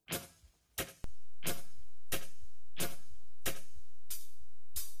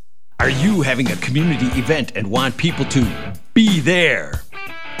Are you having a community event and want people to be there?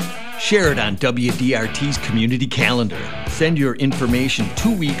 Share it on WDRT's community calendar. Send your information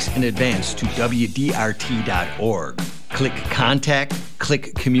 2 weeks in advance to WDRT.org. Click Contact,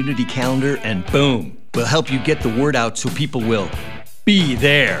 click Community Calendar, and boom! We'll help you get the word out so people will be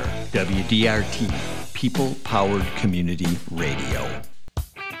there. WDRT, People-Powered Community Radio.